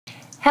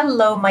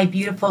Hello, my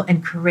beautiful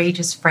and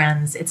courageous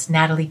friends. It's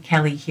Nathalie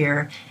Kelly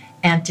here.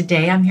 And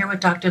today I'm here with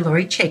Dr.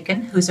 Laurie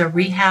Chaikin, who's a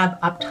rehab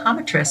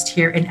optometrist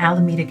here in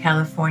Alameda,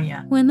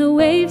 California. When the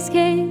waves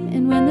came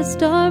and when the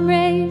storm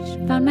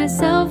raged, found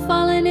myself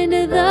falling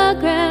into the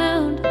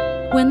ground.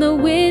 When the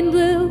wind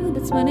blew,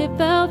 that's when it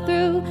fell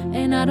through,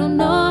 and I don't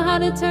know how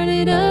to turn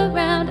it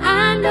around.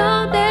 I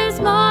know there's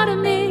more to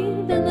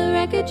me than the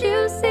wreckage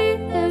you see.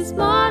 There's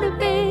more to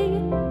be.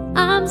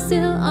 I'm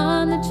still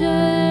on the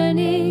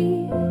journey.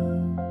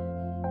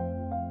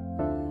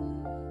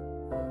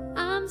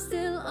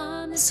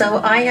 So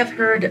I have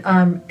heard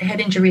head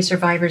injury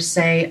survivors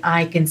say,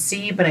 I can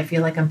see, but I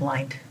feel like I'm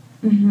blind.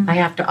 Mm-hmm. I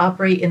have to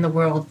operate in the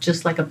world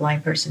just like a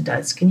blind person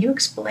does. Can you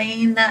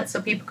explain that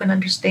so people can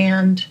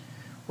understand?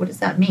 What does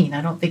that mean?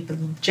 I don't think the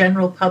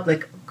general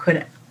public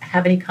could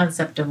have any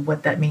concept of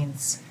what that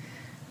means.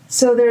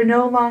 So they're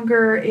no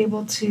longer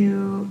able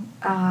to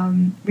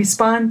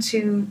respond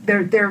to,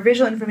 their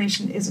visual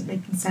information isn't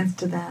making sense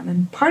to them.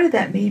 And part of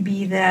that may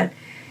be that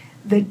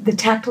the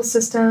tactile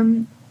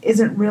system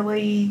isn't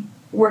really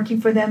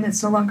working for them.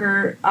 It's no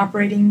longer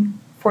operating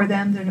for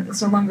them.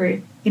 It's no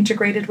longer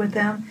integrated with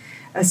them.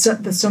 The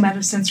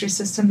somatosensory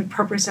system, the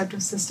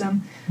proprioceptive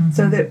system, mm-hmm.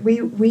 so that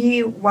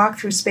we walk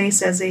through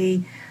space as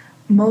a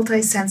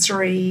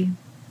multisensory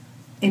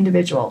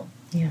individual.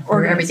 Yeah,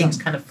 where everything's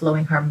kind of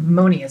flowing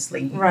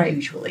harmoniously, right.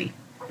 Usually.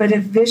 But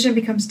if vision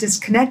becomes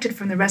disconnected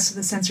from the rest of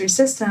the sensory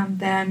system,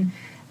 then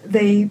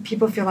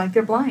people feel like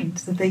they're blind.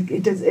 That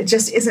it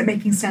just isn't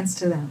making sense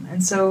to them,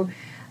 and so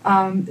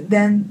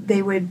then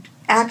they would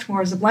act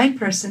more as a blind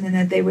person, and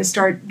that they would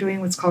start doing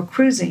what's called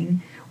cruising,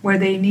 where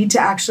they need to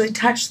actually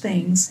touch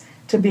things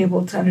to be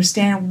able to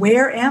understand,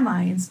 where am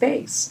I in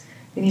space?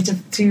 They need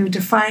to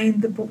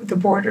define the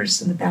borders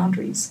and the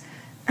boundaries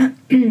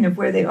of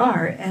where they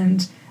are,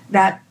 and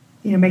that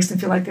makes them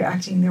feel like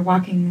they're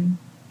walking and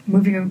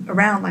moving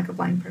around like a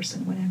blind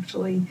person, when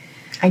actually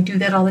I do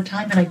that all the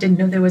time, and I didn't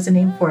know there was a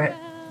name for it.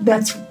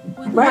 That's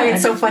right.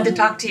 It's so fun to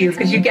talk to you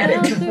because you get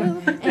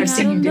it. I've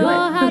seen you do it.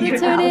 How to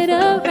turn it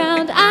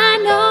around. I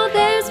know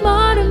there's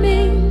more to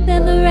me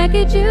than the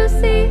wreckage you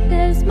see.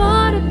 There's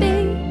more to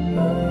be.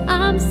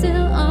 I'm still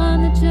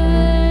on the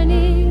journey.